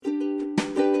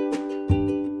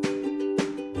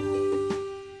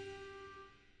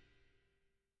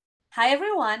Hi,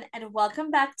 everyone, and welcome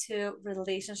back to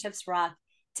Relationships Rock.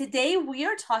 Today, we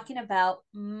are talking about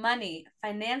money,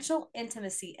 financial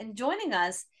intimacy, and joining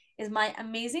us is my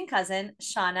amazing cousin,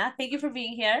 Shana. Thank you for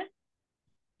being here.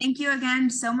 Thank you again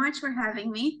so much for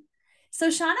having me. So,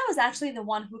 Shana was actually the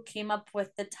one who came up with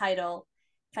the title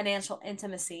Financial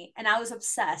Intimacy, and I was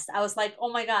obsessed. I was like,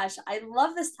 oh my gosh, I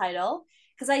love this title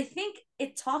because I think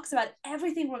it talks about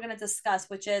everything we're going to discuss,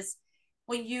 which is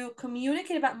when you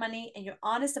communicate about money and you're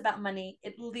honest about money,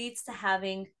 it leads to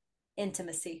having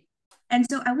intimacy. And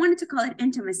so I wanted to call it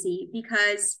intimacy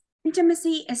because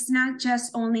intimacy is not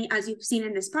just only, as you've seen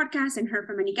in this podcast and heard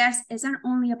from many guests, is not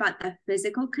only about the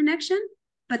physical connection,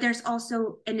 but there's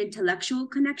also an intellectual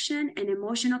connection, an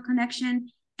emotional connection,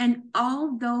 and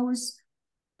all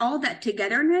that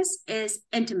togetherness is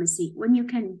intimacy. When you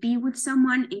can be with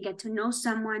someone and get to know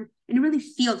someone and really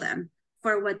feel them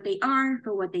for what they are,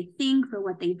 for what they think, for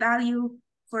what they value,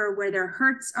 for where their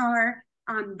hurts are,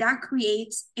 that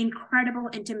creates incredible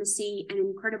intimacy and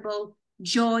incredible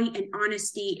joy and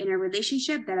honesty in a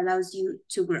relationship that allows you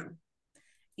to grow.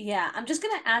 Yeah, I'm just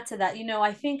gonna add to that.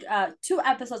 I think two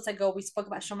episodes ago we spoke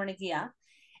about Shomar Negia,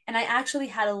 and I actually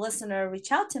had a listener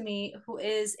reach out to me who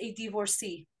is a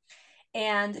divorcee.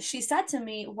 And she said to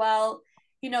me, well,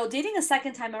 dating a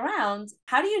second time around,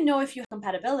 how do you know if you have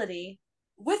compatibility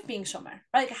with being Shomer,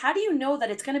 right? Like, how do you know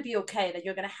that it's going to be okay, that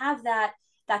you're going to have that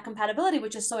compatibility,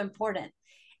 which is so important?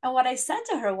 And what I said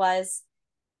to her was,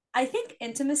 I think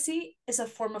intimacy is a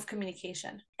form of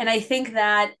communication. And I think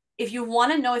that if you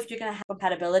want to know if you're going to have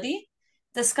compatibility,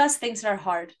 discuss things that are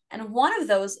hard. And one of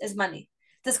those is money.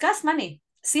 Discuss money.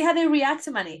 See how they react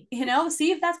to money,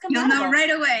 see if that's You'll know compatible.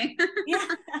 right away. Yeah.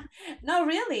 No,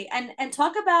 really. And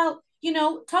talk about,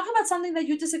 talk about something that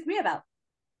you disagree about.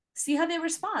 See how they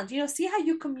respond, see how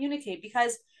you communicate,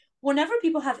 because whenever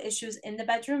people have issues in the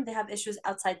bedroom, they have issues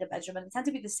outside the bedroom, and they tend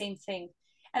to be the same thing.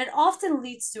 And it often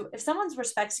leads to, if someone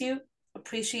respects you,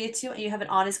 appreciates you, and you have an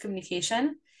honest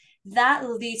communication, that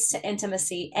leads to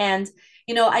intimacy. And,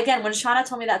 again, when Shana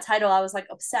told me that title, I was like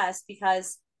obsessed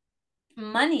because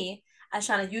money, as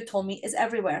Shana, you told me, is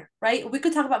everywhere, right? We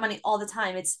could talk about money all the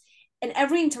time. It's in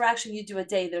every interaction you do a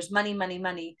day, there's money, money,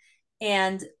 money.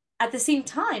 And at the same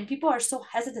time, people are so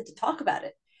hesitant to talk about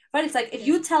it, right? It's like if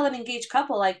you tell an engaged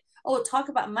couple, like, oh, talk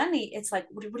about money, it's like,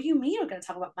 what do you mean you're going to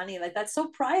talk about money? Like, that's so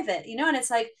private, And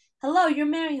it's like, hello, you're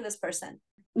marrying this person.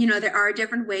 There are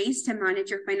different ways to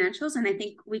manage your financials, and I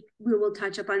think we will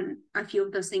touch upon a few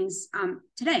of those things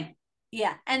today.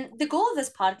 Yeah. And the goal of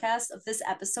this podcast, of this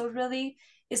episode, really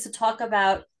is to talk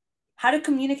about how to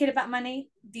communicate about money,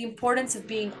 the importance of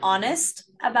being honest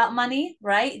about money,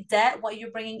 right? Debt, what you're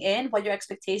bringing in, what your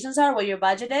expectations are, what your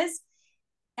budget is.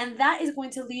 And that is going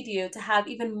to lead you to have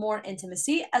even more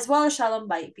intimacy as well as shalom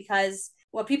bayit, because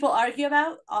what people argue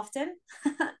about often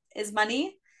is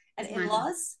money and It's money.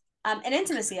 in-laws, and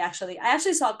intimacy. Actually, I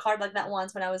actually saw a card like that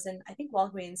once when I was in, I think,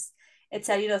 Walgreens. It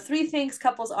said, three things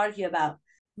couples argue about: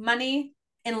 money,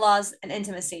 in-laws, and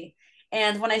intimacy.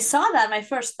 And when I saw that, my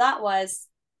first thought was,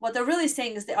 what they're really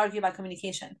saying is they argue about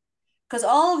communication, because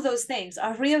all of those things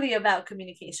are really about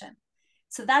communication.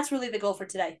 So that's really the goal for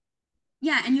today.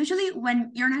 Yeah, and usually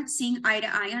when you're not seeing eye to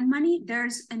eye on money,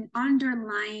 there's an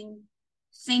underlying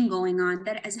thing going on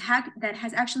that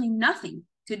has actually nothing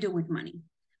to do with money.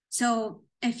 So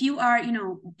if you are,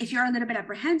 if you're a little bit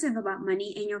apprehensive about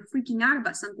money and you're freaking out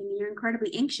about something and you're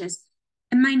incredibly anxious,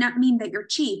 it might not mean that you're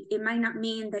cheap. It might not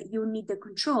mean that you need the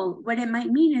control. What it might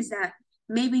mean is that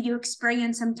maybe you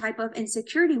experience some type of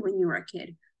insecurity when you were a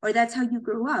kid, or that's how you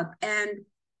grew up. And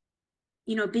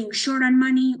being short on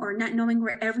money or not knowing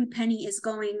where every penny is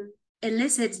going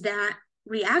elicits that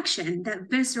reaction, that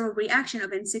visceral reaction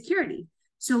of insecurity.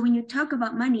 So when you talk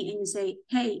about money and you say,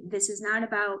 hey, this is not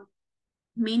about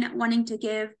me not wanting to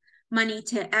give money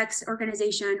to X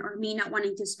organization or me not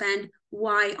wanting to spend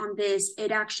Y on this,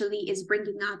 it actually is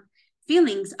bringing up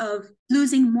feelings of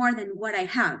losing more than what I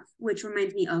have, which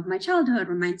reminds me of my childhood,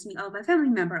 reminds me of a family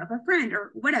member, of a friend,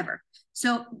 or whatever.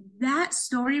 So that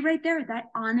story right there, that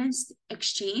honest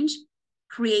exchange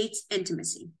creates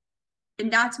intimacy.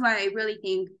 And that's why I really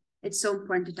think it's so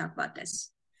important to talk about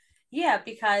this. Yeah,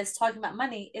 because talking about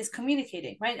money is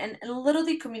communicating, right? And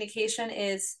literally, communication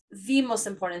is the most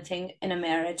important thing in a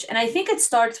marriage. And I think it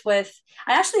starts with,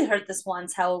 I actually heard this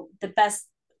once, how the best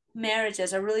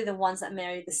marriages are really the ones that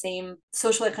marry the same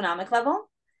social economic level.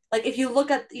 Like if you look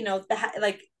at,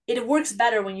 like it works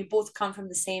better when you both come from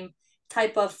the same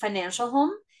type of financial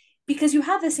home because you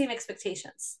have the same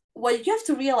expectations. What you have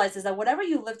to realize is that whatever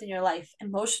you lived in your life,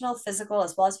 emotional, physical,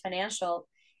 as well as financial,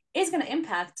 is going to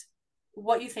impact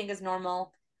what you think is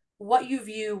normal, what you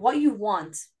view, what you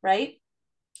want, right?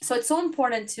 So it's so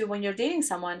important to, when you're dating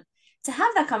someone, to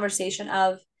have that conversation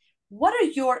of what are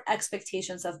your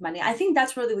expectations of money? I think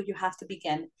that's really what you have to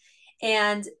begin.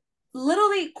 And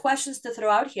literally questions to throw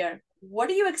out here. What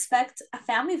do you expect a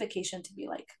family vacation to be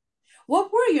like?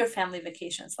 What were your family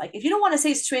vacations like? If you don't want to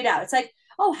say straight out, it's like,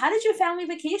 oh, how did your family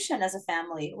vacation as a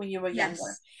family when you were younger?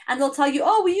 Yes. And they'll tell you,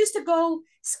 oh, we used to go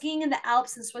skiing in the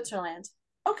Alps in Switzerland.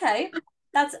 Okay.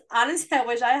 That's honestly, I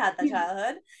wish I had that Yeah.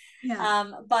 childhood.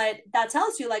 Yeah. But that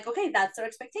tells you, like, okay, that's their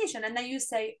expectation. And then you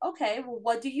say, okay, well,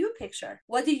 what do you picture?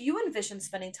 What do you envision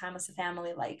spending time as a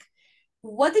family like?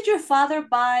 What did your father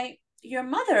buy your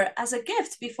mother as a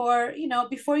gift before,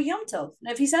 before Yom Tov?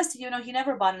 And if he says to you, no, he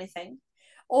never bought anything,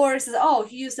 or he says, oh,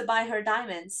 he used to buy her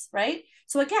diamonds, right?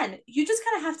 So again, you just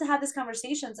kind of have to have these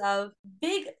conversations of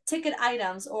big ticket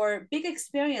items or big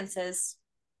experiences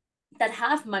that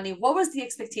have money. What was the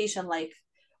expectation like?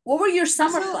 What were your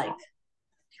summers Also, like?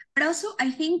 but also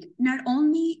I think not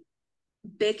only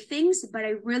big things, but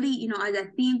I really, as a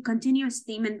theme, continuous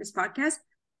theme in this podcast,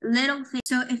 little things.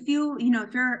 So if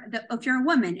if you're a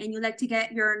woman and you like to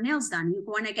get your nails done, you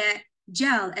want to get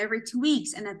gel every 2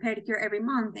 weeks and a pedicure every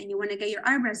month, and you want to get your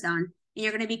eyebrows done, and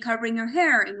you're going to be covering your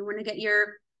hair, and you want to get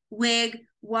your wig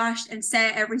washed and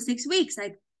set every 6 weeks,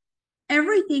 like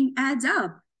everything adds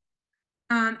up.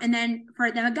 And then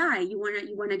for the guy, you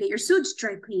wanna get your suits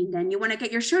dry cleaned, and you wanna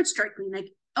get your shirts dry cleaned. Like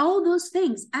all those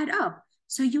things add up.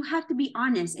 So you have to be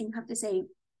honest and you have to say,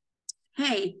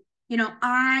 hey,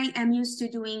 I am used to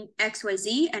doing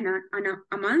XYZ and on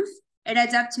a month, it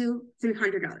adds up to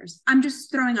 $300. I'm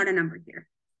just throwing out a number here.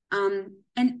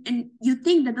 And you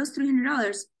think that those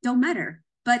 $300 don't matter,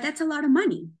 but that's a lot of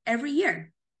money every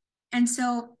year. And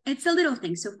so it's a little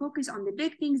thing. So focus on the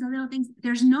big things, the little things.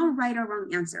 There's no right or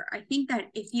wrong answer. I think that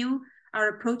if you are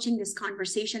approaching this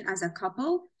conversation as a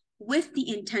couple with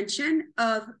the intention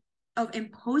of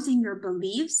imposing your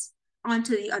beliefs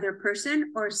onto the other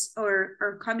person,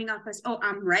 or coming off as, oh,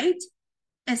 I'm right,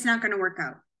 it's not going to work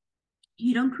out.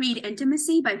 You don't create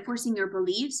intimacy by forcing your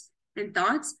beliefs and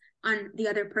thoughts on the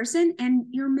other person, and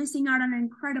you're missing out on an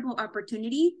incredible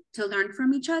opportunity to learn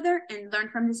from each other and learn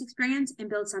from this experience and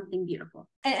build something beautiful.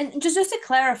 And just to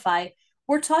clarify,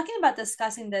 we're talking about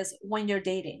discussing this when you're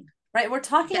dating, right? We're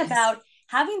talking Yes. about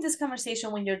having this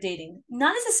conversation when you're dating,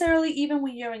 not necessarily even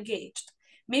when you're engaged.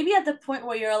 Maybe at the point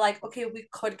where you're like, okay, we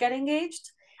could get engaged.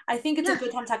 I think it's a Yeah.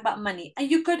 good time to talk about money. And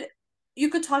you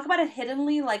could talk about it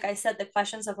hiddenly, like I said, the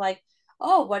questions of like,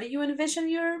 oh, what do you envision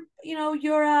your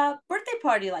birthday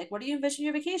party like? What do you envision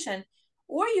your vacation?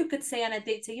 Or you could say on a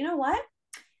date, say, you know what?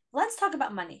 Let's talk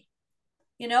about money.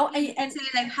 Yeah, And you can say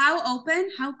like, how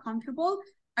open, how comfortable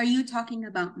are you talking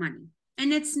about money?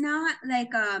 And it's not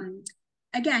like,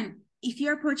 again, if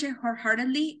you approach it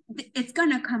wholeheartedly, it's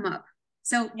gonna come up.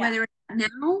 So yeah. whether it's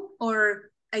now or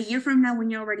a year from now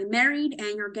when you're already married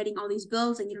and you're getting all these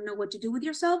bills and you don't know what to do with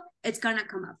yourself, it's gonna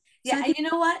come up. So Yeah, I and think, you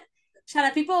know what,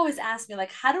 Shana, people always ask me,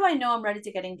 like, how do I know I'm ready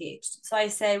to get engaged? So I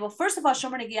say, well, first of all,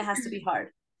 Shomer Negia has to be hard.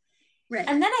 right,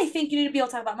 And then I think you need to be able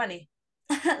to talk about money.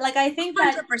 like I think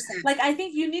that 100%. like I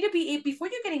think you need to be, before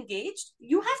you get engaged,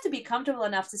 you have to be comfortable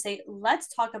enough to say, let's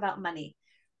talk about money.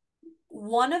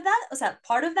 One of that is that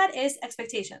part of that is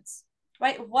expectations,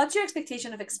 right? What's your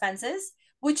expectation of expenses,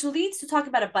 which leads to talk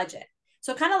about a budget.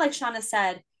 So kind of like Shauna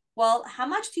said, well, how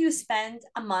much do you spend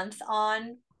a month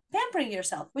on pampering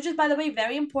yourself? Which is, by the way,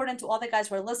 very important to all the guys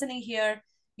who are listening here.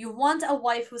 You want a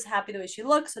wife who's happy the way she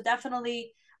looks, so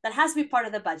definitely that has to be part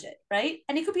of the budget, right?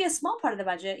 And it could be a small part of the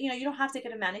budget. You don't have to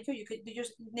get a manicure. You could do your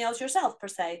nails yourself per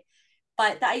se.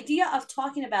 But the idea of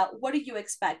talking about what do you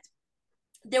expect?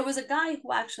 There was a guy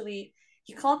who actually,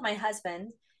 he called my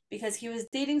husband because he was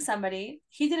dating somebody.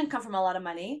 He didn't come from a lot of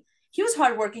money. He was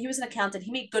hardworking. He was an accountant.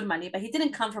 He made good money, but he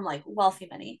didn't come from like wealthy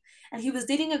money. And he was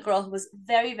dating a girl who was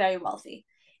very, very wealthy.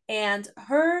 And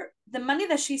the money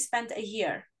that she spent a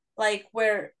year, like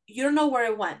where you don't know where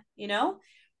it went,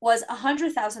 was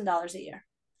 $100,000 a year.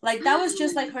 Like that was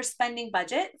just like her spending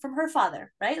budget from her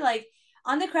father, right? Like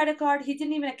on the credit card, he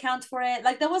didn't even account for it.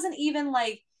 Like that wasn't even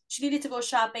like she needed to go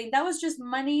shopping. That was just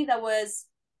money that was,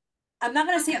 I'm not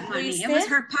going to say Pocket money. It was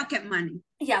wasted. her pocket money.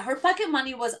 Yeah, her pocket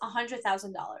money was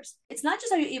 $100,000. It's not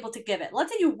just, are you able to give it?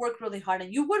 Let's say you work really hard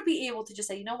and you would be able to just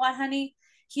say, you know what, honey,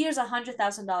 here's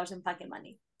 $100,000 in pocket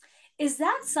money. Is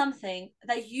that something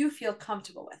that you feel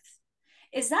comfortable with?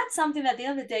 Is that something that at the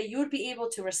end of the day you would be able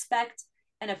to respect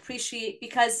and appreciate?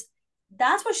 Because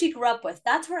that's what she grew up with.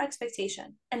 That's her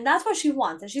expectation. And that's what she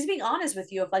wants. And she's being honest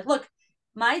with you of like, look,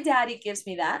 my daddy gives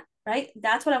me that, right?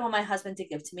 That's what I want my husband to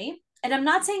give to me. And I'm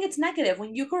not saying it's negative.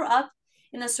 When you grow up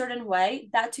in a certain way,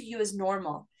 that to you is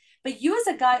normal. But you as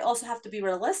a guy also have to be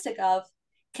realistic of,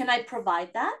 can I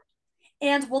provide that?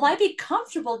 And will I be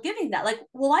comfortable giving that? Like,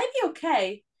 will I be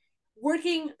okay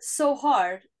working so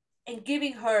hard and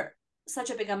giving her such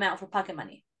a big amount for pocket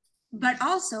money? But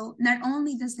also, not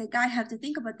only does the guy have to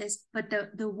think about this, but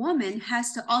the woman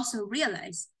has to also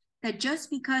realize that just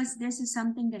because this is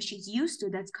something that she's used to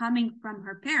that's coming from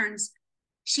her parents,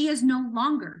 she is no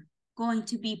longer going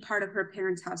to be part of her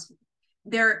parents' household.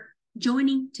 They're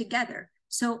joining together.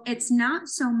 So it's not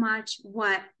so much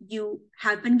what you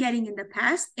have been getting in the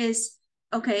past is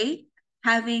okay,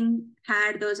 having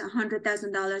had those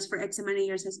 $100,000 for X amount of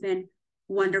years has been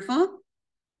wonderful.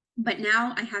 But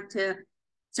now I have to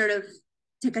sort of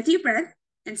take a deep breath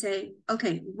and say,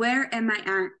 okay, where am I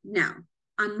at now?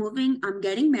 I'm moving, I'm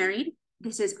getting married.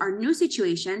 This is our new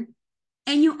situation.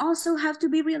 And you also have to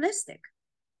be realistic.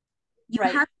 You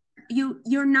Right. have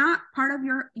you're not part of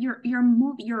your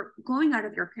move, you're going out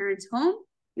of your parents' home,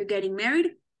 you're getting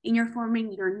married, and you're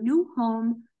forming your new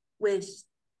home with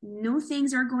new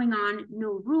things are going on,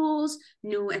 new rules,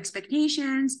 new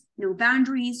expectations, new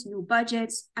boundaries, new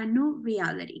budgets, a new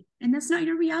reality. And that's not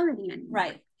your reality anymore.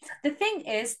 Right. The thing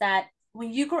is that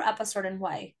when you grow up a certain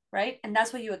way, right? And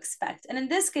that's what you expect. And in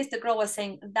this case, the girl was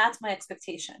saying, that's my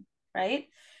expectation, right?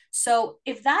 So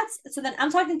if that's, so then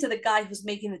I'm talking to the guy who's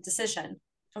making the decision,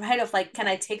 right? Of like, can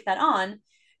I take that on?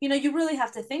 You know, you really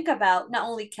have to think about not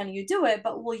only can you do it,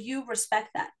 but will you respect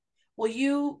that? Will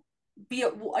you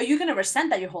are you going to resent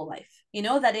that your whole life? You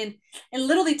know, that in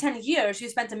literally 10 years, you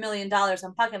spent $1 million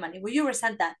on pocket money. Will you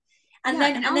resent that? and Yeah,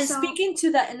 then and and then also, speaking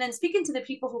to the and then speaking to the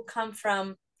people who come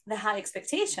from the high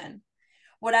expectation,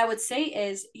 what I would say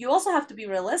is you also have to be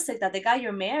realistic that the guy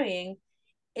you're marrying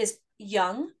is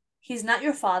young. He's not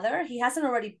your father. He hasn't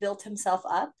already built himself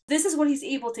up. This is what he's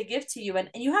able to give to you, and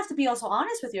you have to be also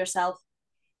honest with yourself.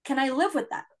 Can I live with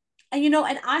that? And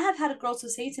and I have had girls who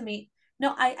say to me,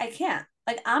 no, I can't.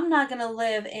 Like, I'm not gonna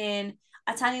live in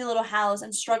a tiny little house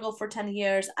and struggle for 10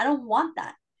 years. I don't want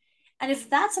that. And if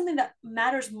that's something that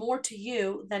matters more to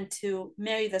you than to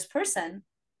marry this person,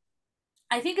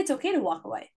 I think it's okay to walk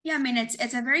away. yeah, I mean, it's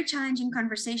a very challenging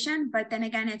conversation, but then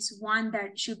again, it's one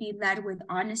that should be led with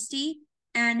honesty.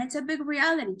 And it's a big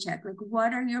reality check. Like,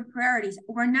 what are your priorities?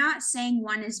 We're not saying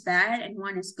one is bad and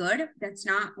one is good. That's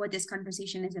not what this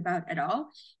conversation is about at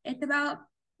all. It's about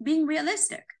being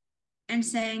realistic and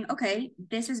saying, okay,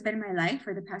 this has been my life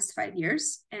for the past 5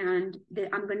 years, and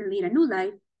I'm going to lead a new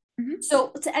life. Mm-hmm.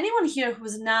 So, to anyone here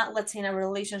who's not, let's say, in a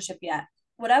relationship yet,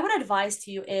 what I would advise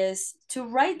to you is to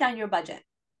write down your budget.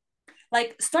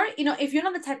 Like, start, if you're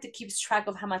not the type that keeps track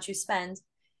of how much you spend,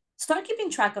 start keeping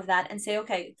track of that and say,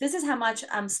 okay, this is how much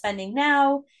I'm spending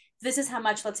now. This is how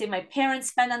much, let's say, my parents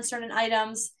spend on certain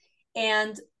items.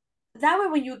 And that way,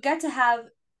 when you get to have,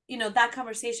 that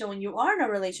conversation when you are in a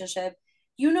relationship,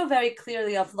 you know very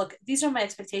clearly of, look, these are my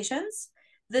expectations.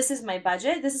 This is my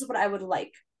budget. This is what I would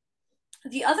like.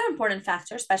 The other important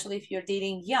factor, especially if you're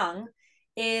dating young,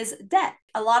 is debt.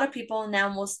 A lot of people now,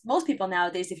 most people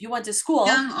nowadays, if you went to school,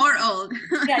 Young or old.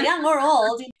 yeah, young or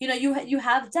old, you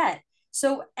have debt.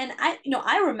 So, and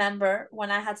I remember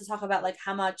when I had to talk about like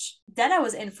how much debt I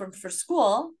was in for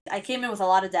school. I came in with a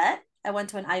lot of debt. I went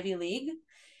to an Ivy League.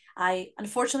 I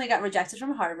unfortunately got rejected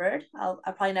from Harvard. I'll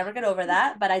probably never get over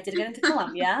that, but I did get into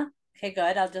Columbia. Okay,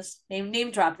 good. I'll just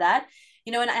name drop that.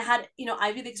 And I had,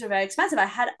 Ivy Leagues are very expensive. I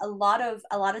had a lot of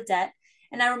debt.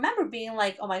 And I remember being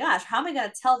like, oh my gosh, how am I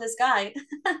gonna tell this guy,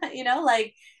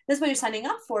 like this is what you're signing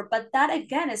up for? But that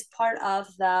again is part of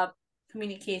the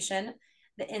communication,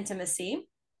 the intimacy,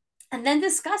 and then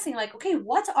discussing like, okay,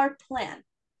 what's our plan?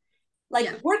 Like,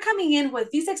 Yeah. we're coming in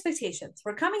with these expectations.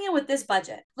 We're coming in with this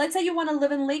budget. Let's say you want to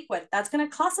live in Lakewood. That's going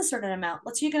to cost a certain amount.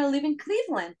 Let's say you're going to live in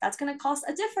Cleveland. That's going to cost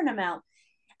a different amount.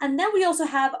 And then we also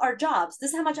have our jobs.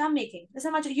 This is how much I'm making. This is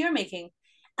how much you're making.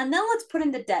 And then let's put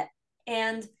in the debt.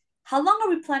 And how long are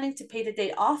we planning to pay the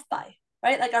debt off by?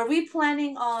 Right? Like, are we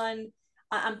planning on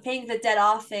I'm paying the debt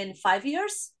off in 5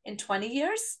 years, in 20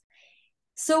 years?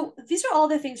 So these are all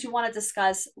the things you want to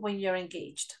discuss when you're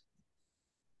engaged.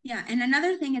 Yeah. And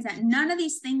another thing is that none of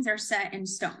these things are set in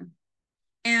stone.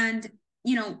 And,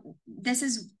 this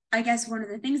is, I guess, one of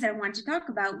the things that I wanted to talk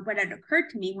about, what had occurred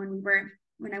to me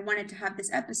when I wanted to have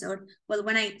this episode. Well,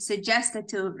 when I suggested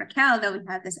to Raquel that we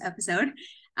have this episode,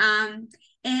 I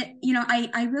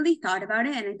really thought about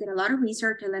it and I did a lot of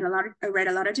research. I read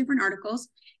a lot of different articles,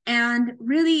 and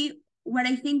really what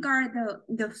I think are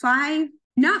the five,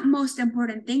 not most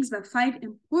important things, but five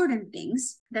important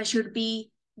things that should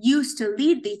be used to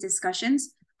lead these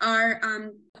discussions are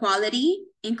quality,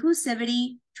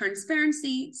 inclusivity,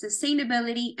 transparency,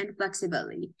 sustainability, and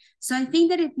flexibility. So I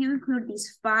think that if you include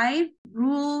these five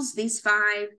rules, these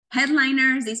five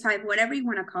headliners, these five, whatever you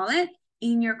want to call it,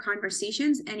 in your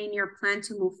conversations and in your plan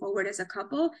to move forward as a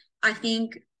couple, I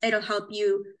think it'll help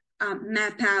you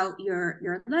map out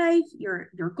your life,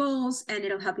 your goals, and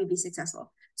it'll help you be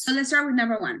successful. So let's start with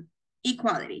number one,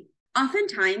 equality.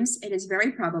 Oftentimes, it is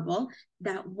very probable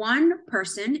that one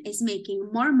person is making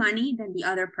more money than the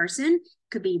other person.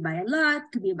 Could be by a lot,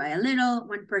 could be by a little.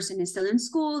 One person is still in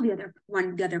school, the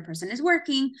other person is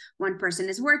working, one person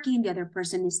is working, the other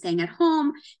person is staying at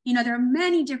home. You know, there are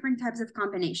many different types of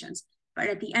combinations. But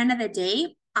at the end of the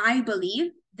day, I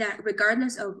believe that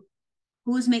regardless of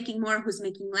who's making more, who's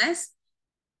making less,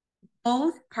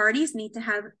 both parties need to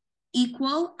have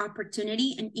equal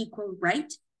opportunity and equal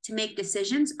right to make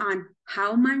decisions on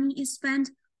how money is spent,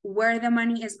 where the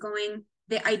money is going.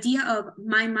 The idea of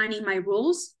my money, my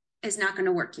rules is not going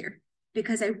to work here,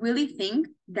 because I really think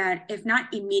that if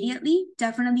not immediately,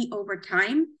 definitely over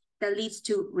time, that leads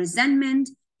to resentment.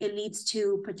 It leads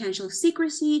to potential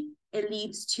secrecy. It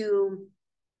leads to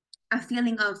a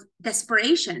feeling of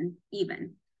desperation,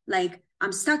 even like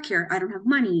I'm stuck here. I don't have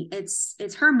money. It's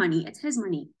her money. It's his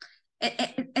money.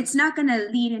 It's not going to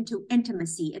lead into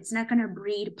intimacy. It's not going to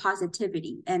breed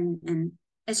positivity, and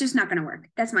it's just not going to work.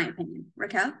 That's my opinion.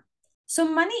 Raquel? So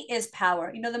money is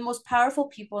power. You know, the most powerful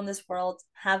people in this world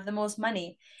have the most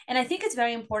money. And I think it's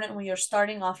very important when you're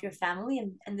starting off your family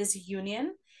and this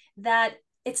union that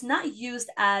it's not used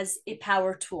as a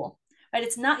power tool, right?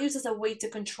 It's not used as a way to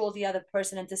control the other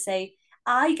person and to say,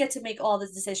 I get to make all the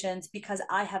decisions because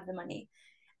I have the money.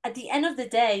 At the end of the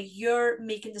day, you're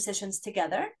making decisions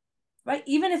together, right?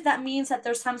 Even if that means that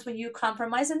there's times when you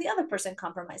compromise and the other person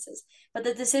compromises, but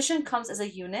the decision comes as a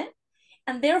unit.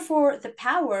 And therefore, the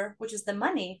power, which is the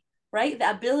money, right?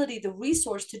 The ability, the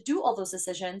resource to do all those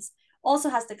decisions also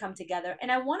has to come together.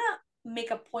 And I want to make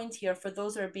a point here for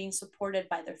those that are being supported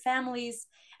by their families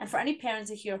and for any parents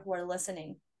here who are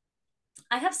listening.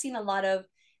 I have seen a lot of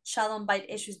shalom bite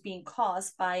issues being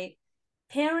caused by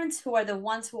parents who are the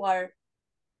ones who are,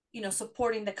 you know,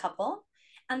 supporting the couple,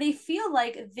 and they feel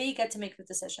like they get to make the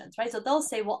decisions, right? So they'll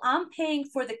say, well, I'm paying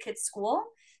for the kid's school,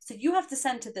 so you have to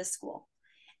send to this school.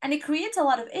 And it creates a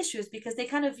lot of issues because they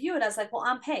kind of view it as like, well,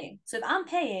 I'm paying. So if I'm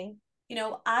paying, you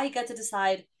know, I get to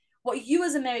decide what you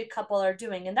as a married couple are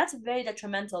doing. And that's very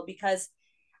detrimental because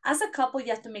as a couple,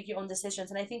 you have to make your own decisions.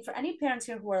 And I think for any parents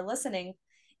here who are listening,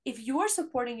 if you are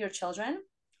supporting your children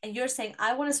and you're saying,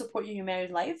 I want to support you in your married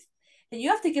life, then you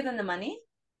have to give them the money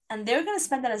and they're going to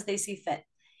spend that as they see fit.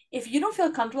 If you don't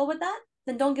feel comfortable with that,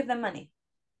 then don't give them money.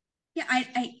 Yeah,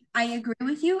 I agree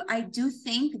with you. I do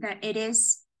think that it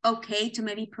is okay to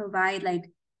maybe provide, like,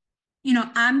 you know,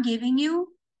 I'm giving you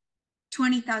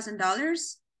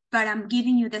 $20,000, but I'm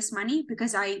giving you this money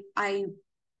because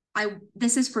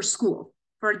this is for school,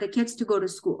 for the kids to go to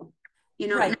school. You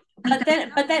know, Right. But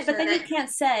then you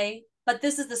can't say, but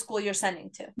this is the school you're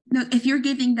sending to. No, if you're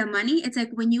giving the money, it's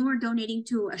like when you are donating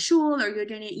to a shul or you're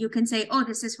donating, you can say, oh,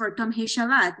 this is for Tomhei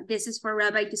Shabbat, this is for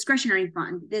Rabbi Discretionary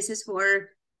Fund, this is for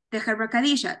the Hebra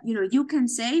Kadisha. You know, you can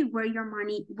say where your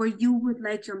money, where you would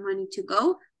like your money to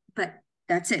go, but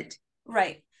that's it.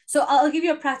 Right. So I'll give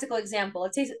you a practical example.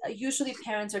 Let's say usually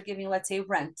parents are giving, let's say,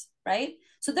 rent, right?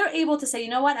 So they're able to say, you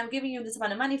know what, I'm giving you this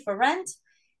amount of money for rent,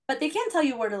 but they can't tell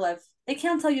you where to live. They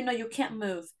can't tell you, no, you can't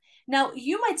move. Now,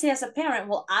 you might say as a parent,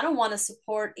 well, I don't want to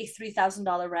support a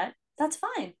 $3,000 rent. That's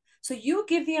fine. So you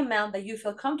give the amount that you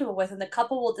feel comfortable with, and the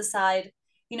couple will decide,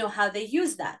 you know, how they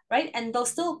use that, right? And they'll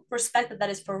still respect that that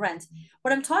is for rent.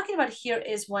 What I'm talking about here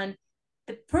is when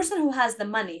the person who has the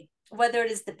money, whether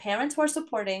it is the parents who are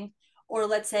supporting, or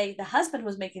let's say the husband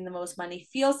who's making the most money,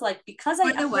 feels like because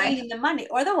I'm bringing in the money,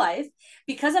 or the wife,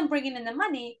 because I'm bringing in the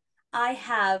money, I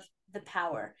have the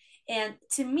power. And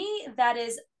to me, that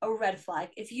is a red flag.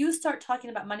 If you start talking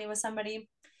about money with somebody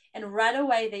and right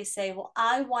away they say, well,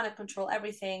 I want to control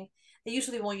everything, they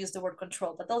usually won't use the word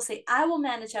control, but they'll say, I will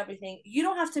manage everything. You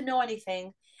don't have to know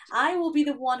anything. I will be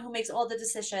the one who makes all the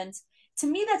decisions. To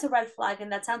me, that's a red flag,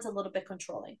 and that sounds a little bit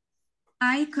controlling.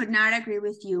 I could not agree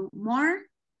with you more.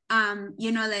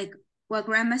 You know, like what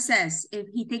grandma says, if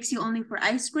he takes you only for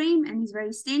ice cream and he's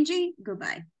very stingy,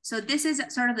 goodbye. So this is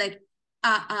sort of like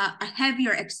a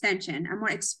heavier extension, a more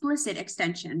explicit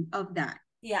extension of that.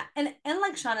 Yeah, and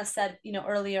like Shana said, you know,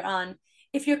 earlier on,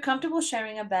 if you're comfortable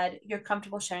sharing a bed, you're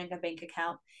comfortable sharing a bank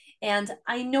account. And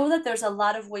I know that there's a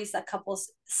lot of ways that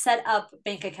couples set up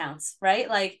bank accounts, right?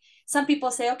 Like some people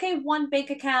say, okay, one bank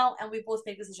account and we both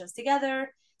make decisions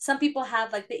together. Some people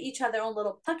have like they each have their own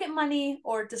little pocket money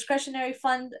or discretionary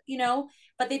fund, you know,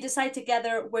 but they decide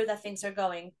together where the things are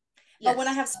going. But when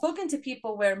I Yes. have spoken to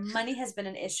people where money has been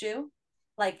an issue,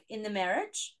 like in the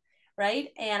marriage, right?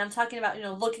 And I'm talking about, you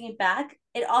know, looking back,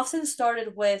 it often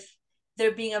started with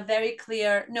there being a very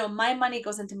clear, no, my money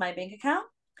goes into my bank account,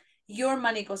 your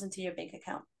money goes into your bank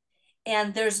account.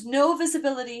 And there's no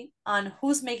visibility on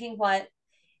who's making what.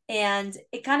 And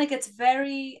it kind of gets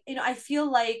very, I feel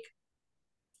like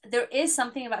there is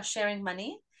something about sharing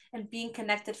money and being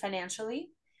connected financially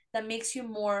that makes you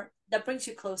more, that brings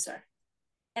you closer.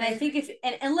 And I I think agree.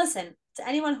 and listen, to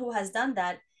anyone who has done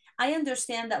that, I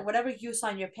understand that whatever you saw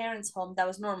in your parents' home, that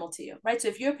was normal to you, right? So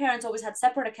if your parents always had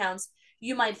separate accounts,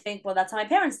 you might think, well, that's how my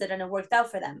parents did and it worked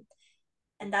out for them.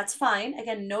 And that's fine.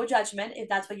 Again, no judgment if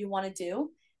that's what you want to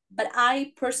do. But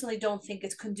I personally don't think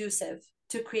it's conducive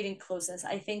to creating closeness.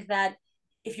 I think that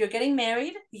if you're getting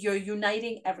married, you're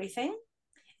uniting everything,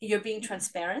 you're being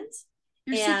transparent.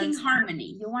 You're seeking And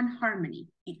harmony. You want harmony,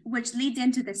 which leads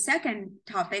into the second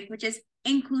topic, which is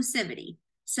inclusivity.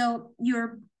 So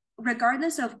you're,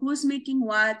 regardless of who's making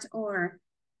what, or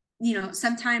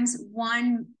sometimes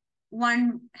one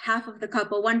half of the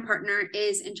couple, one partner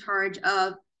is in charge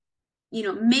of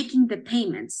making the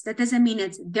payments. That doesn't mean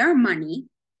it's their money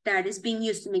that is being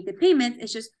used to make the payments.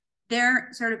 It's just they're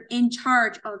sort of in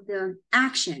charge of the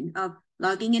action of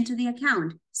logging into the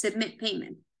account, submit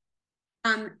payment.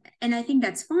 And I think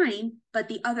that's fine, but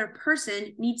the other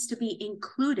person needs to be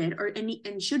included,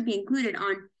 and should be included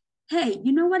on, hey,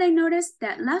 you know what I noticed?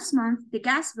 That last month the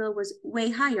gas bill was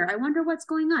way higher. I wonder what's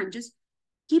going on. Just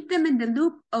keep them in the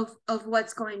loop of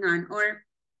what's going on. Or,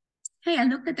 hey, I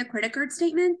looked at the credit card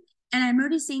statement and I'm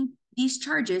noticing these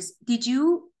charges. Did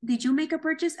you make a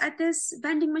purchase at this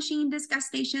vending machine, this gas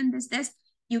station, this?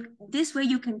 This way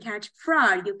you can catch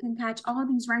fraud. You can catch all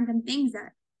these random things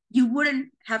that you wouldn't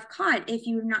have caught if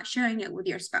you're not sharing it with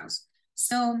your spouse.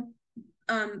 So,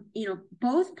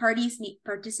 both parties need to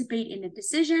participate in the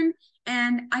decision.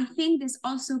 And I think this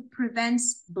also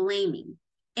prevents blaming.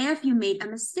 If you made a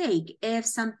mistake, if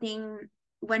something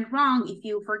went wrong, if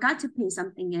you forgot to pay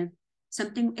something, if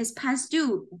something is past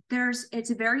due,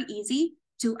 it's very easy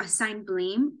to assign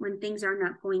blame when things are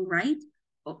not going right,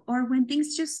 or when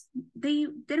things just, they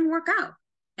didn't work out.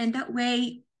 And that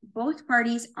way both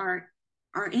parties are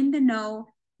in the know,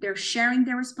 they're sharing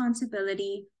their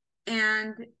responsibility.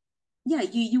 And yeah,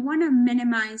 you want to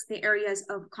minimize the areas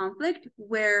of conflict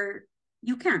where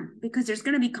you can, because there's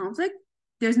going to be conflict.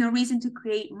 There's no reason to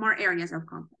create more areas of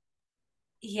conflict.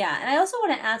 yeah, and I also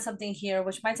want to add something here,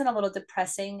 which might sound a little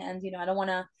depressing, and I don't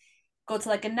want to go to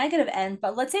like a negative end,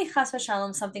 but let's say chas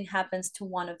v'shalom, something happens to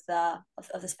one of the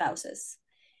spouses.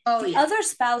 Oh The yeah. other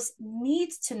spouse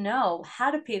needs to know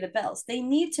how to pay the bills. They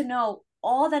need to know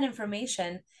all that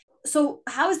information. So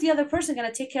how is the other person going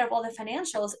to take care of all the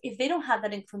financials if they don't have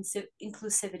that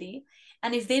inclusivity,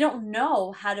 and if they don't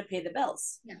know how to pay the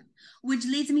bills? Yeah. Which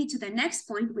leads me to the next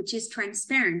point, which is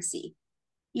transparency.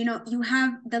 You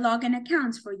have the login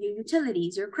accounts for your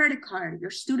utilities, your credit card,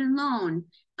 your student loan,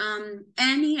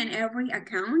 any and every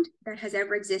account that has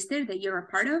ever existed that you're a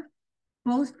part of.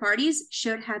 Both parties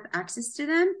should have access to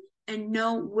them and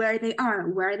know where they are.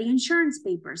 Where are the insurance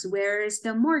papers? Where is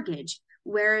the mortgage?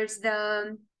 Where is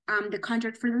the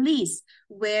contract for the lease?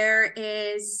 Where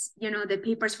is the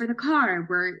papers for the car?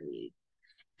 Where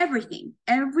everything,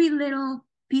 every little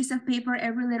piece of paper,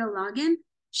 every little login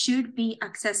should be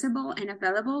accessible and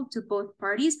available to both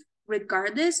parties,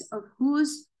 regardless of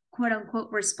whose quote unquote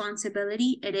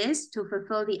responsibility it is to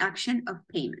fulfill the action of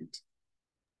payment.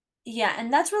 Yeah,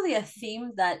 and that's really a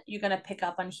theme that you're going to pick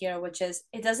up on here, which is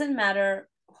it doesn't matter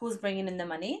who's bringing in the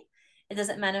money. It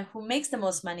doesn't matter who makes the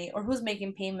most money or who's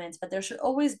making payments, but there should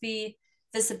always be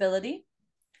visibility,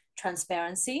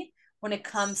 transparency when it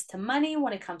comes to money,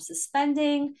 when it comes to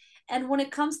spending, and when it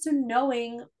comes to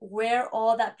knowing where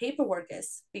all that paperwork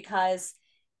is. Because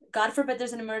God forbid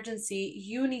there's an emergency,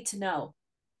 you need to know,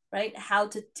 right, how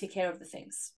to take care of the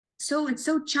things. So it's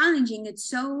so challenging.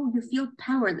 You feel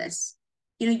powerless.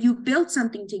 You built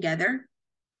something together,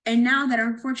 and now that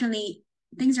unfortunately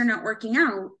things are not working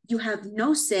out, you have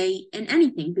no say in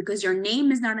anything because your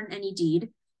name is not on any deed.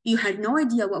 You had no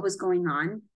idea what was going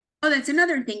on. Oh, that's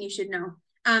another thing you should know.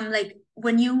 Like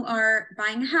when you are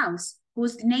buying a house,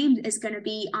 whose name is going to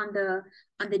be on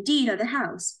the deed of the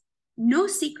house? No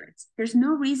secrets. There's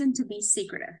no reason to be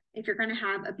secretive. If you're going to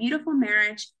have a beautiful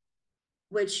marriage,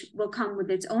 which will come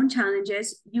with its own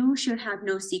challenges, you should have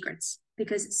no secrets,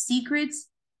 because secrets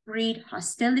breed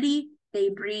hostility, they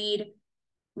breed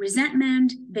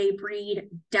resentment, they breed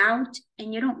doubt,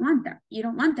 and you don't want that. You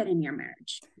don't want that in your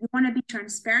marriage. You want to be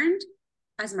transparent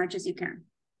as much as you can.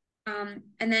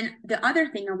 And then the other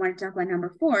thing I want to talk about,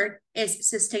 number 4, is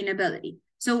sustainability.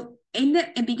 So in the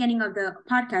beginning of the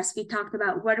podcast, we talked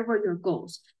about what were your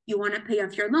goals. You want to pay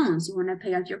off your loans. You want to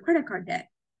pay off your credit card debt.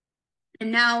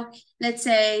 And now let's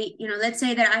say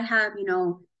that I have,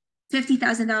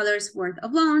 $50,000 worth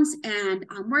of loans and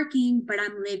I'm working, but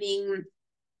I'm living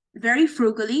very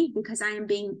frugally because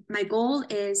my goal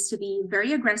is to be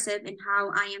very aggressive in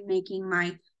how I am making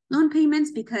my loan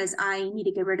payments because I need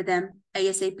to get rid of them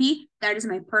ASAP. That is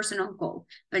my personal goal.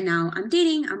 But now I'm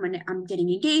dating, I'm getting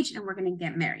engaged and we're going to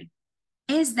get married.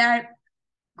 Is that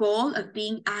goal of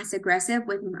being as aggressive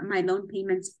with my loan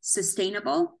payments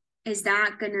sustainable? Is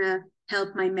that going to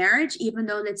help my marriage, even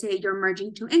though let's say you're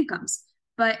merging two incomes?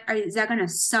 But is that going to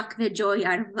suck the joy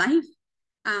out of life?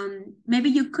 Maybe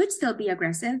you could still be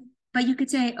aggressive, but you could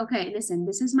say, okay, listen,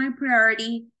 this is my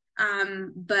priority.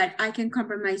 But I can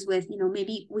compromise with,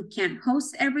 maybe we can't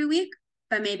host every week,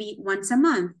 but maybe once a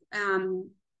month.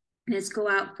 Let's go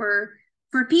out for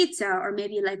pizza, or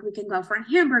maybe like we can go for a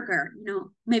hamburger.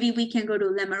 Maybe we can go to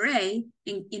Le Marais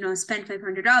and spend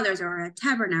 $500, or a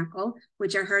Tabernacle,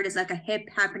 which I heard is like a hip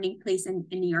happening place in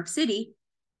New York City.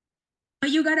 But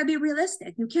you got to be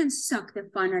realistic. You can't suck the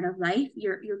fun out of life.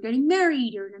 You're getting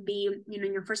married. You're going to be,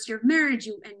 in your first year of marriage,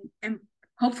 and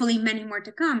hopefully many more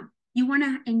to come. You want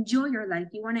to enjoy your life.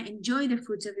 You want to enjoy the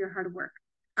fruits of your hard work.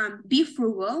 Be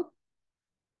frugal.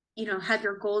 Have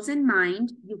your goals in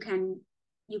mind. You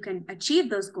can achieve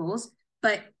those goals,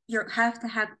 but you have to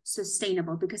have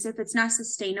sustainable, because if it's not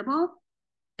sustainable,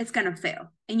 it's going to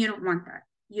fail. And you don't want that.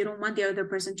 You don't want the other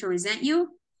person to resent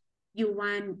you. You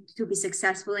want to be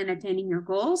successful in attaining your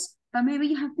goals, but maybe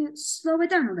you have to slow it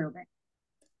down a little bit.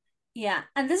 Yeah.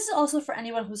 And this is also for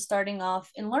anyone who's starting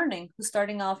off in learning, who's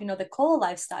starting off, the cola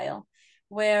lifestyle,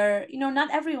 where,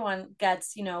 not everyone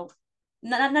gets, not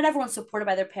everyone's supported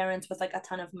by their parents with like a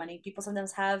ton of money. People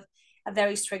sometimes have a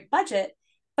very strict budget,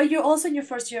 but you're also in your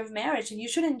first year of marriage and you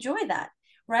should enjoy that,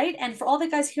 right? And for all the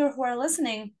guys here who are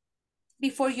listening,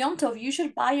 before Yom Tov, you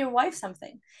should buy your wife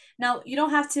something. Now, you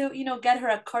don't have to, get her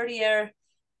a Cartier,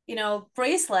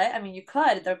 bracelet. I mean, you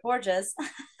could, they're gorgeous.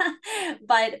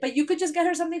 but you could just get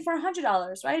her something for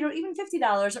 $100, right? Or even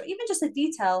 $50, or even just a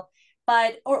detail,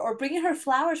 but or bringing her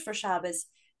flowers for Shabbos.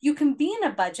 You can be in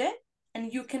a budget,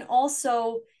 and you can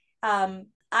also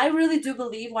I really do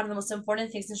believe one of the most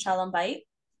important things in Shalom Bayit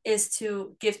is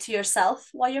to give to yourself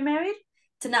while you're married,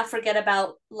 to not forget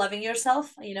about loving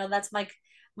yourself. That's my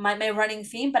running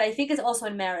theme, but I think it's also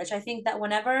in marriage. I think that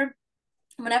whenever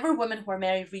women who are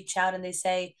married reach out and they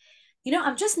say,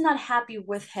 I'm just not happy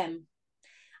with him,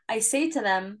 I say to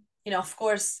them, of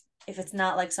course, if it's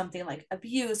not like something like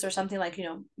abuse or something like,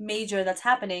 major that's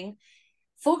happening,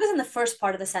 focus on the first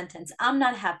part of the sentence. I'm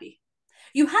not happy.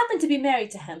 You happen to be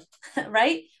married to him,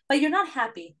 right? But you're not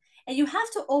happy. And you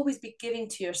have to always be giving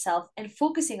to yourself and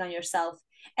focusing on yourself.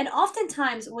 And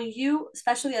oftentimes, when you,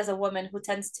 especially as a woman who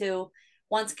tends to,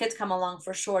 once kids come along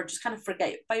for sure, just kind of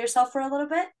forget by yourself for a little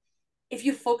bit. If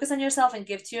you focus on yourself and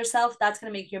give to yourself, that's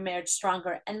going to make your marriage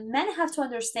stronger. And men have to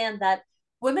understand that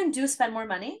women do spend more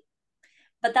money,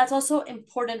 but that's also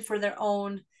important for their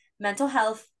own mental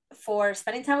health, for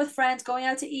spending time with friends, going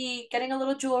out to eat, getting a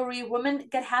little jewelry. Women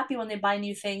get happy when they buy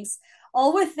new things,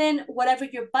 all within whatever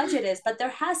your budget is. But there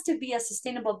has to be a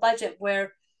sustainable budget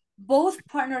where both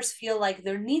partners feel like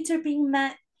their needs are being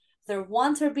met, their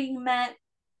wants are being met.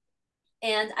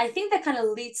 And I think that kind of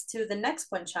leads to the next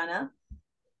point, Shana.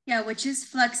 Yeah, which is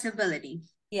flexibility.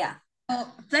 Yeah.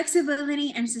 Well,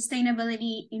 flexibility and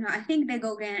sustainability, I think they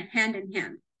go hand in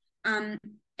hand.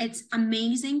 It's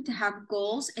amazing to have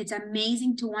goals. It's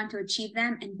amazing to want to achieve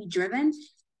them and be driven,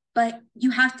 but you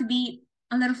have to be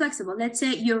a little flexible. Let's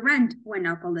say your rent went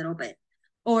up a little bit,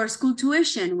 or school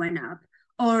tuition went up,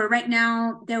 or right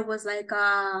now there was like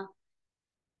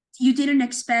you didn't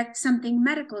expect something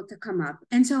medical to come up.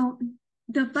 And so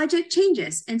the budget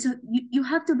changes. And so you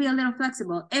have to be a little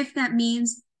flexible. If that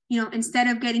means, instead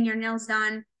of getting your nails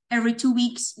done every 2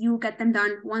 weeks, you get them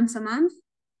done once a month.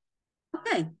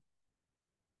 Okay.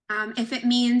 If it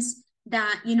means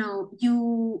that,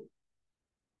 you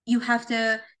have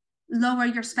to lower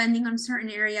your spending on certain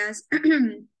areas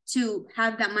to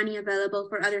have that money available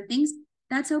for other things,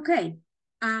 that's okay.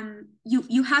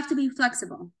 You have to be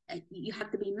flexible. You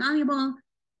have to be malleable.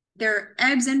 There are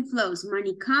ebbs and flows.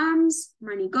 Money comes,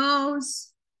 money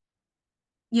goes.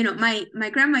 My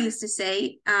grandma used to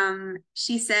say,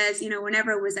 she says,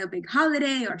 whenever it was a big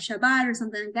holiday or Shabbat or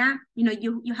something like that,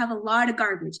 you have a lot of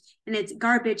garbage, and it's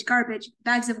garbage,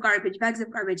 bags of garbage,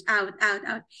 out.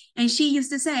 And she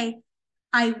used to say,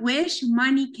 I wish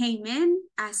money came in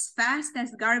as fast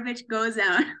as garbage goes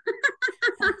out.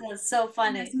 That's so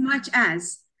funny. As much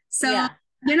as. So, yeah.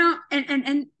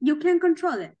 And you can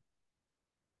control it.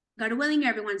 God willing,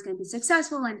 everyone's going to be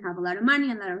successful and have a lot of money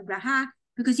and a lot of raha,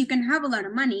 because you can have a lot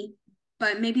of money,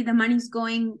 but maybe the money's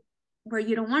going where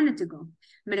you don't want it to go,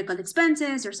 medical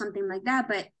expenses or something like that.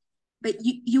 But but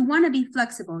you want to be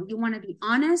flexible. You want to be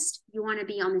honest. You want to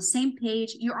be on the same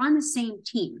page. You're on the same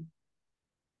team.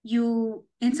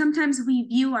 And sometimes we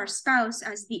view our spouse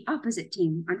as the opposite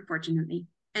team, unfortunately.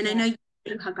 And I know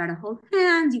you have got to hold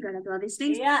hands, you got to do all these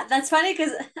things. Yeah, that's funny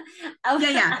because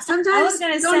yeah. I Sometimes was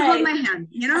gonna don't say, hold my hand,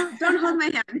 don't hold my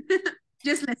hand.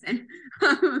 Just listen.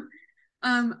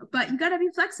 But you got to be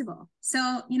flexible. So,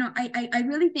 I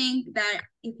really think that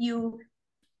if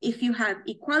you have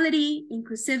equality,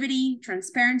 inclusivity,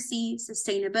 transparency,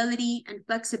 sustainability, and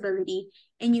flexibility,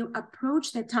 and you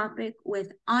approach the topic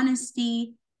with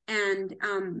honesty and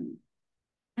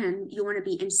you want to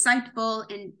be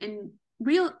insightful and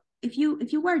real, if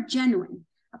you are genuine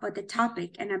about the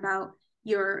topic and about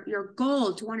your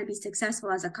goal to want to be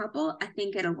successful as a couple, I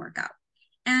think it'll work out.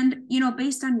 And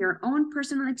based on your own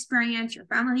personal experience, your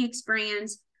family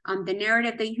experience, the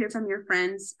narrative that you hear from your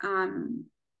friends,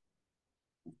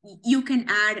 you can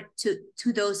add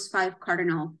to those 5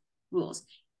 cardinal rules.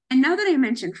 And now that I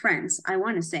mentioned friends, I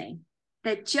want to say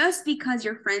that just because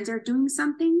your friends are doing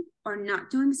something or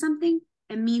not doing something,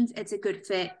 it means it's a good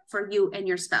fit for you and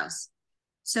your spouse.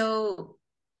 So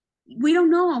we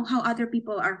don't know how other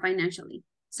people are financially.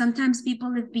 Sometimes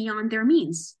people live beyond their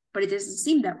means, but it doesn't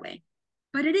seem that way.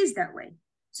 But it is that way.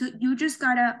 So you just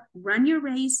gotta run your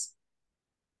race,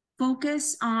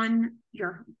 focus on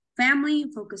your family,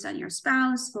 focus on your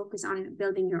spouse, focus on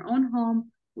building your own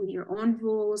home with your own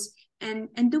rules, and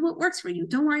do what works for you.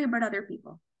 Don't worry about other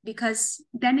people, because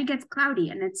then it gets cloudy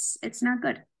and it's not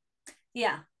good.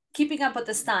 Yeah, keeping up with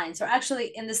the Steins, or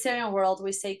actually in the Syrian world,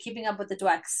 we say keeping up with the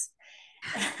Dwecks.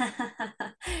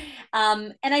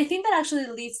 And I think that actually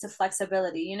leads to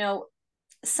flexibility.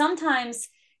 Sometimes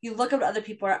you look at what other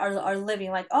people are living,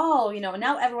 like, oh,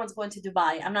 now everyone's going to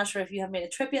Dubai. I'm not sure if you have made a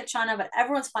trip yet, Shana, but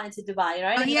everyone's flying to Dubai,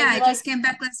 right? Oh, And yeah, I you're like, just came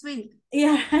back last week.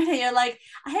 yeah, right. And you're like,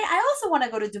 hey, I also want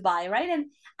to go to Dubai, right? And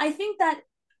I think that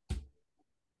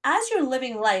as you're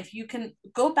living life, you can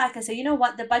go back and say, you know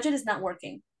what, the budget is not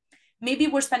working. Maybe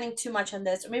we're spending too much on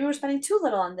this, or maybe we're spending too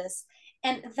little on this.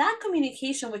 And that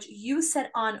communication, which you set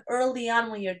on early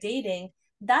on when you're dating,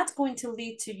 that's going to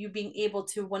lead to you being able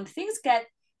to, when things get,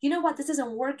 you know what, this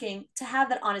isn't working, to have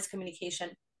that honest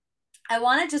communication. I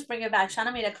want to just bring it back.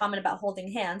 Shana made a comment about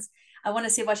holding hands. I want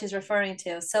to see what she's referring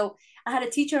to. So I had a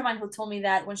teacher of mine who told me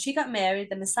that when she got married,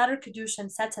 the Masad Kedushin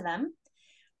said to them,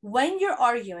 when you're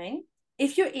arguing,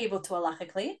 if you're able to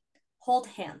halachically, hold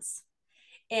hands.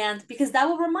 And because that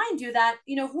will remind you that,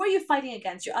 who are you fighting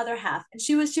against? Your other half. And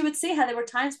she would say how there were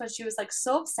times when she was like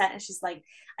so upset and she's like,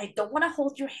 I don't want to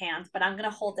hold your hand, but I'm gonna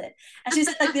hold it. And she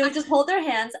said like they would just hold their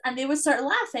hands and they would start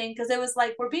laughing because it was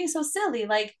like, we're being so silly.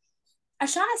 Like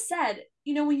Ashana said,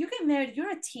 when you get married,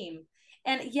 you're a team.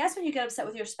 And yes, when you get upset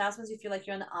with your spouse, means you feel like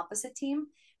you're on the opposite team.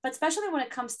 But especially when it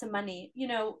comes to money,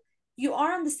 you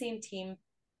are on the same team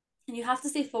and you have to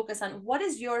stay focused on what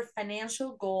is your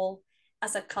financial goal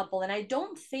as a couple. And I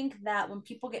don't think that when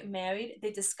people get married,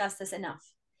 they discuss this enough.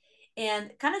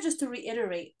 And kind of just to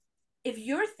reiterate, if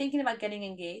you're thinking about getting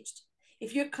engaged,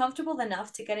 if you're comfortable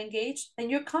enough to get engaged,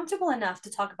 then you're comfortable enough to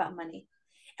talk about money.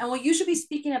 And what you should be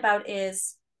speaking about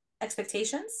is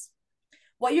expectations,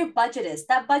 what your budget is.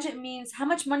 That budget means how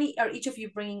much money are each of you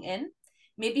bringing in,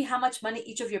 maybe how much money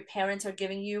each of your parents are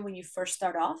giving you when you first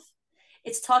start off.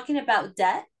 It's talking about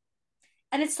debt,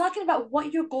 and it's talking about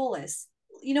what your goal is.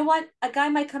 You know what? A guy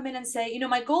might come in and say,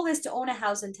 my goal is to own a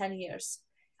house in 10 years.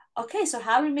 Okay, so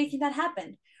how are we making that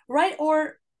happen? Right?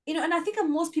 Or, and I think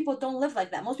most people don't live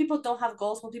like that. Most people don't have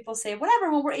goals. Most people say,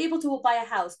 whatever, when we're able to, we'll buy a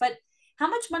house. But how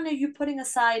much money are you putting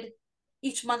aside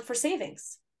each month for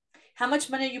savings? How much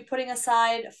money are you putting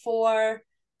aside for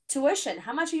tuition?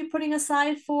 How much are you putting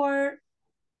aside for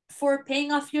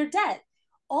paying off your debt?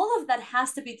 All of that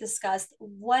has to be discussed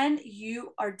when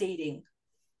you are dating.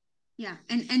 Yeah,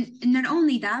 and not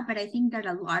only that, but I think that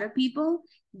a lot of people,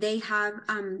 they have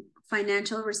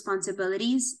financial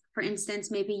responsibilities. For instance,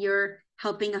 maybe you're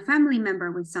helping a family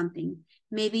member with something.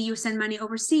 Maybe you send money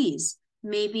overseas.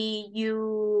 Maybe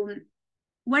you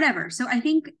whatever. So I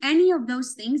think any of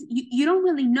those things, you don't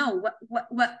really know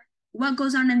what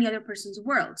goes on in the other person's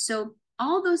world. So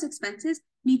all those expenses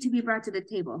need to be brought to the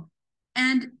table.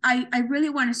 And I really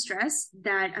want to stress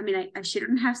that, I mean, I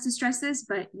shouldn't have to stress this,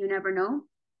 but you never know.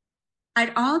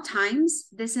 At all times,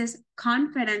 this is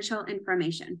confidential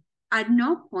information. At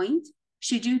no point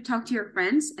should you talk to your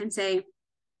friends and say,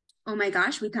 oh my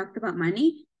gosh, we talked about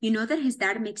money. You know that his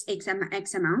dad makes X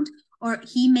amount, or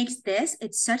he makes this.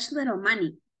 It's such little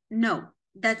money. No,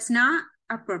 that's not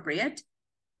appropriate.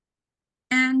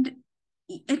 And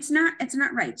it's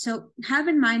not right. So have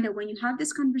in mind that when you have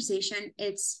this conversation,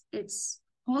 it's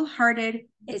wholehearted.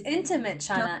 It's intimate,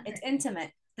 Shana. It's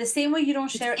intimate. The same way you don't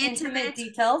It's share intimate intimate.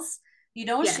 details, you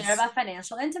don't share Yes. about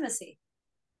financial intimacy.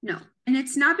 No. And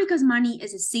it's not because money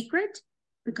is a secret,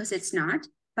 because it's not,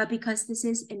 but because this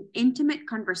is an intimate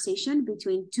conversation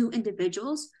between two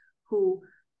individuals who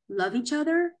love each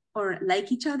other or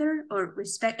like each other or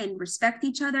respect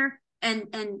each other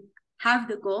and have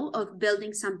the goal of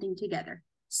building something together.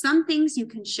 Some things you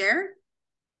can share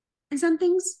and some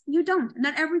things you don't.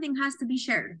 Not everything has to be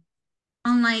shared.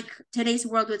 Unlike today's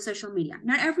world with social media,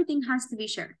 not everything has to be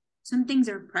shared. Some things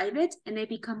are private and they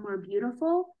become more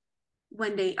beautiful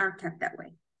when they are kept that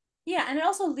way. Yeah, and it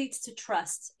also leads to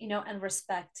trust, and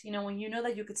respect. When you know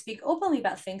that you could speak openly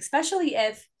about things, especially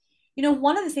if,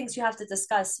 one of the things you have to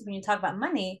discuss when you talk about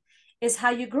money is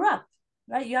how you grew up,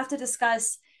 right? You have to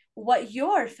discuss what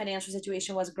your financial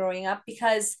situation was growing up,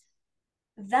 because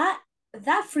that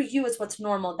that for you is what's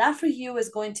normal. That for you is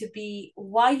going to be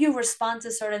why you respond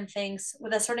to certain things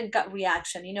with a certain gut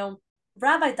reaction.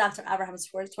 Rabbi Dr. Abraham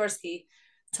Twersky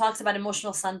talks about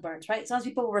emotional sunburns, right? Sometimes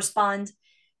people will respond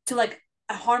to like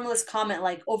a harmless comment,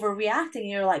 like overreacting, and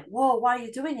you're like, whoa, why are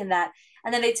you doing in that?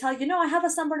 And then they tell you, no, I have a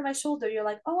sunburn on my shoulder. You're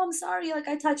like, oh, I'm sorry, like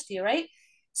I touched you, right?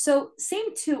 So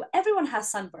same too, everyone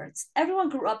has sunburns. Everyone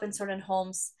grew up in certain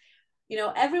homes.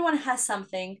 Everyone has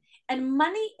something, and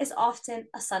money is often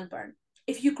a sunburn.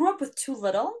 If you grew up with too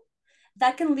little,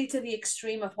 that can lead to the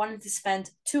extreme of wanting to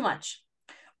spend too much,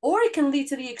 or it can lead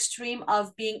to the extreme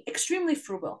of being extremely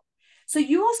frugal. So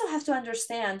you also have to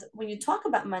understand when you talk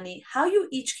about money, how you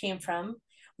each came from,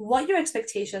 what your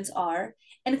expectations are,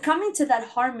 and coming to that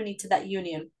harmony, to that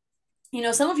union.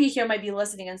 Some of you here might be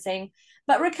listening and saying,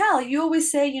 but Raquel, you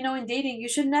always say, in dating, you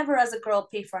should never, as a girl,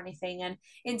 pay for anything. And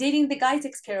in dating, the guy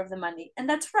takes care of the money. And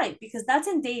that's right, because that's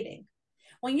in dating.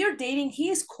 When you're dating, he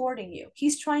is courting you,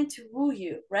 he's trying to woo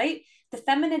you, right? The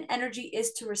feminine energy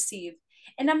is to receive.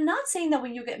 And I'm not saying that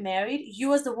when you get married,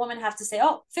 you as the woman have to say,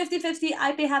 oh, 50-50,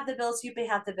 I pay half the bills, you pay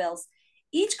half the bills.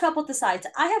 Each couple decides.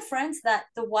 I have friends that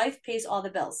the wife pays all the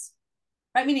bills,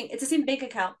 right? Meaning it's the same bank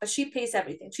account, but she pays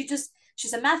everything.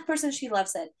 She's a math person. She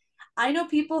loves it. I know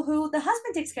people who the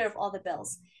husband takes care of all the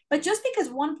bills, but just because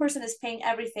one person is paying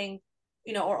everything,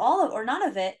 or all of or none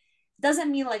of it,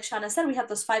 doesn't mean, like Shana said, we have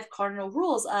those 5 cardinal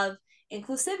rules of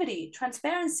inclusivity,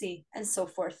 transparency, and so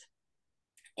forth.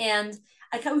 And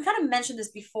we kind of mentioned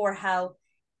this before, how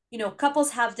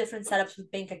couples have different setups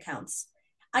with bank accounts.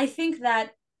 I think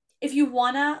that if you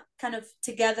wanna kind of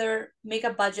together make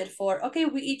a budget for, okay,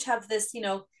 we each have this,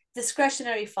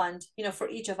 discretionary fund, for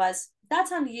each of us,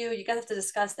 that's on you. You guys have to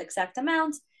discuss the exact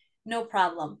amount, no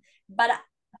problem. But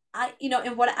in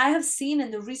what I have seen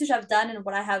and the research I've done and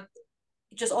what I have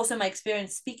just also my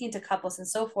experience speaking to couples and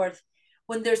so forth,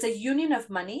 when there's a union of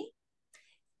money,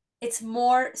 it's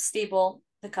more stable,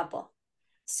 the couple.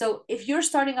 So if you're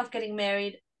starting off getting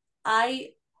married,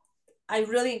 I I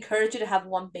really encourage you to have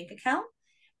one bank account,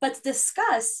 but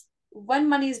discuss when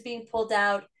money is being pulled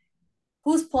out,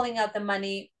 who's pulling out the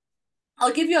money.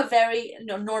 I'll give you a very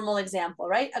normal example,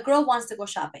 right? A girl wants to go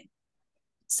shopping.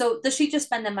 So does she just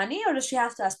spend the money, or does she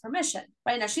have to ask permission?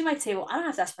 Right now, she might say, well, I don't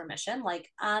have to ask permission. Like,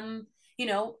 I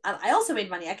also made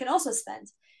money. I can also spend.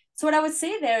 So what I would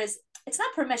say there is, it's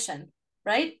not permission,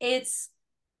 right? It's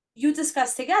you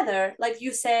discuss together. Like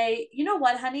you say, you know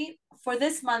what, honey, for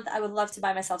this month, I would love to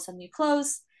buy myself some new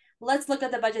clothes. Let's look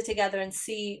at the budget together and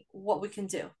see what we can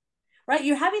do. Right?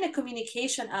 You're having a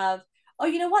communication of, oh,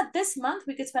 you know what, this month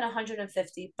we could spend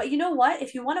 150. But you know what?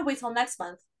 If you want to wait till next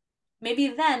month, maybe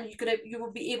then you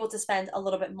will be able to spend a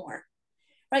little bit more.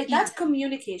 Right? Yeah. That's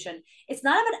communication. It's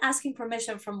not about asking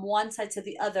permission from one side to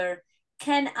the other.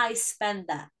 Can I spend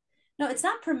that? No, it's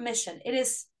not permission. It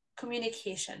is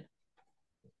communication.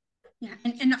 Yeah.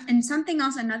 And something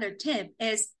else, another tip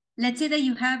is, let's say that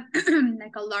you have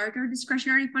like a larger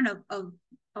discretionary fund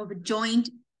of joint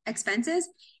expenses,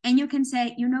 and you can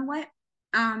say, you know what,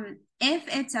 if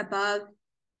it's above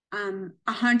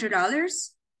 $100,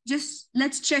 just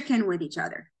let's check in with each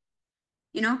other.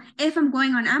 If I'm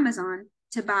going on Amazon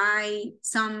to buy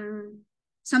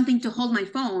something to hold my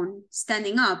phone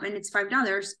standing up and it's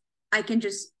 $5, I can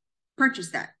just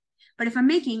purchase that. But if I'm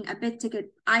making a big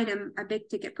ticket item, a big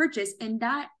ticket purchase, and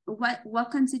that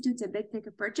what constitutes a big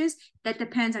ticket purchase, that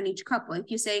depends on each couple. If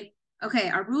you say, okay,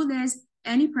 our rule is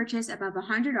any purchase above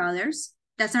 $100,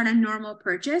 that's not a normal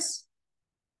purchase,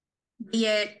 be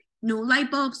it new light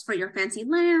bulbs for your fancy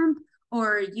lamp,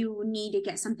 or you need to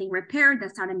get something repaired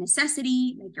that's not a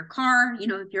necessity, like your car.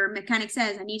 If your mechanic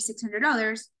says, I need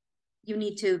 $600, you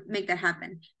need to make that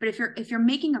happen. But if you're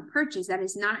making a purchase that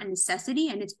is not a necessity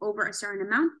and it's over a certain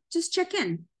amount, just check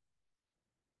in.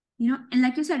 And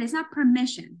like you said, it's not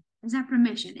permission.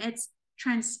 It's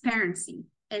transparency.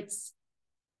 It's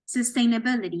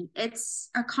sustainability. It's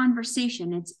a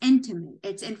conversation. It's intimate.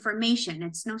 It's information.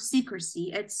 It's no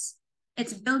secrecy. It's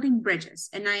building bridges.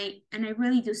 And I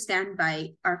really do stand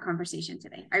by our conversation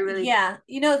today. I really do. Yeah,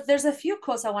 there's a few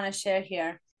quotes I want to share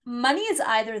here. Money is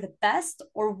either the best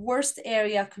or worst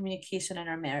area of communication in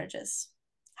our marriages.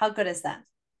 How good is that?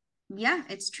 Yeah,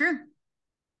 it's true.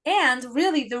 And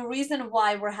really, the reason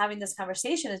why we're having this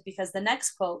conversation is because the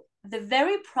next quote, the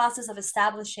very process of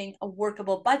establishing a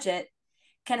workable budget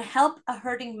can help a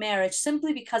hurting marriage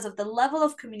simply because of the level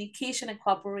of communication and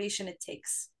cooperation it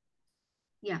takes.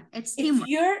 Yeah, it's If teamwork.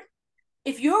 you're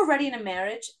if you're already in a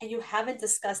marriage and you haven't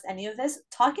discussed any of this,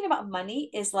 talking about money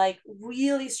is like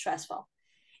really stressful.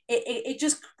 It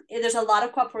just there's a lot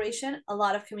of cooperation, a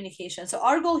lot of communication. So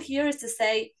our goal here is to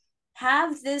say,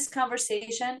 have this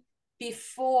conversation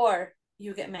before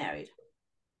you get married.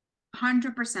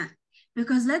 100%.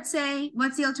 Because let's say,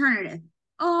 what's the alternative?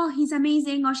 Oh, he's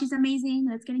amazing. Oh, she's amazing.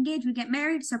 Let's get engaged. We get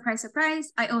married. Surprise,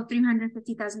 surprise. I owe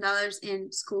 $350,000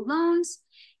 in school loans.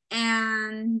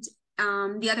 And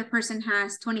the other person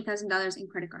has $20,000 in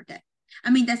credit card debt. I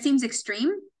mean, that seems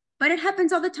extreme, but it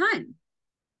happens all the time.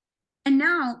 And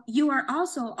now you are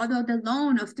also, although the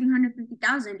loan of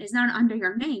 350,000 is not under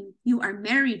your name, you are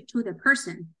married to the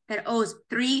person that owes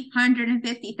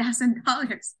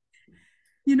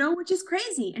 $350,000, which is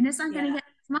crazy. And it's not going to Yeah. get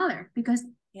smaller because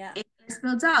Yeah. it just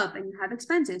builds up and you have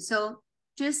expenses. So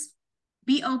just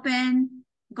be open,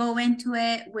 go into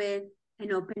it with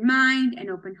an open mind, an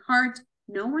open heart.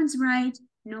 No one's right,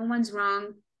 no one's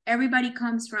wrong. Everybody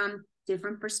comes from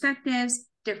different perspectives,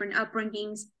 different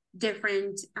upbringings,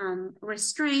 different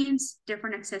restraints,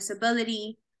 different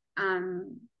accessibility.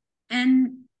 And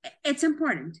it's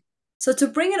important. So, to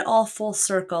bring it all full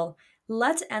circle,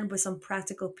 let's end with some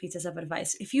practical pieces of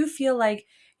advice. If you feel like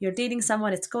you're dating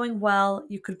someone, it's going well,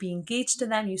 you could be engaged to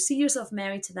them, you see yourself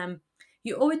married to them,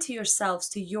 you owe it to yourselves,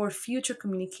 to your future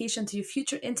communication, to your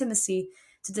future intimacy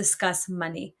to discuss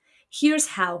money. Here's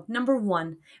how. Number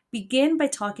one, begin by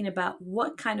talking about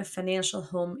what kind of financial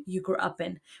home you grew up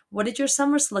in. What did your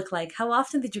summers look like? How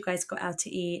often did you guys go out to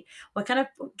eat? What kind of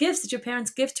gifts did your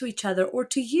parents give to each other or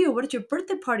to you? What did your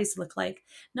birthday parties look like?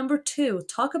 Number two,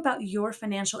 talk about your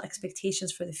financial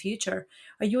expectations for the future.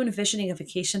 Are you envisioning a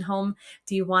vacation home?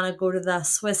 Do you want to go to the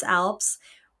Swiss Alps?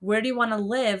 Where do you want to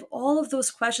live? All of those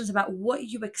questions about what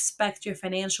you expect your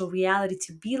financial reality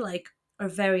to be like are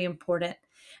very important.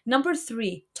 Number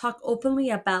three, talk openly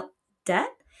about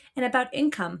debt and about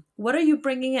income. What are you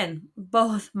bringing in?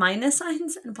 Both minus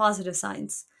signs and positive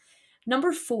signs.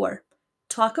 Number four,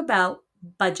 talk about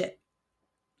budget.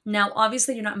 Now,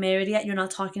 obviously, you're not married yet. You're not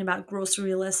talking about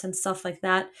grocery lists and stuff like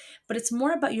that, but it's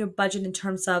more about your budget in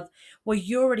terms of what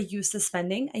you're already used to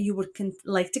spending and you would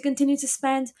like to continue to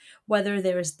spend, whether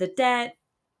there's the debt,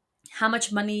 how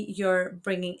much money you're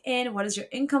bringing in, what does your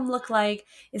income look like,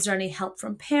 is there any help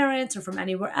from parents or from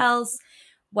anywhere else,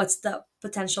 what's the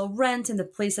potential rent in the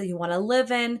place that you want to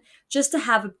live in, just to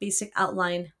have a basic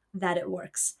outline that it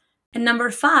works. And number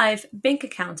five, bank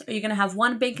account. Are you going to have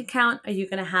one bank account? Are you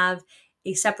going to have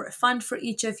a separate fund for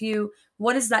each of you?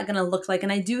 What is that going to look like?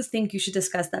 And I do think you should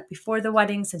discuss that before the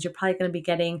wedding, since you're probably going to be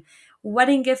getting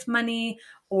wedding gift money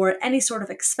or any sort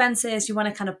of expenses. You want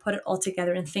to kind of put it all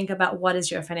together and think about what is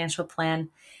your financial plan.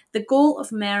 The goal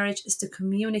of marriage is to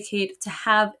communicate, to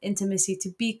have intimacy,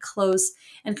 to be close,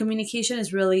 and communication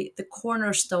is really the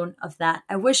cornerstone of that.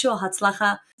 I wish you all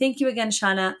hatzlacha. Thank you again,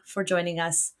 Shana, for joining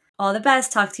us. All the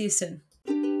best. Talk to you soon.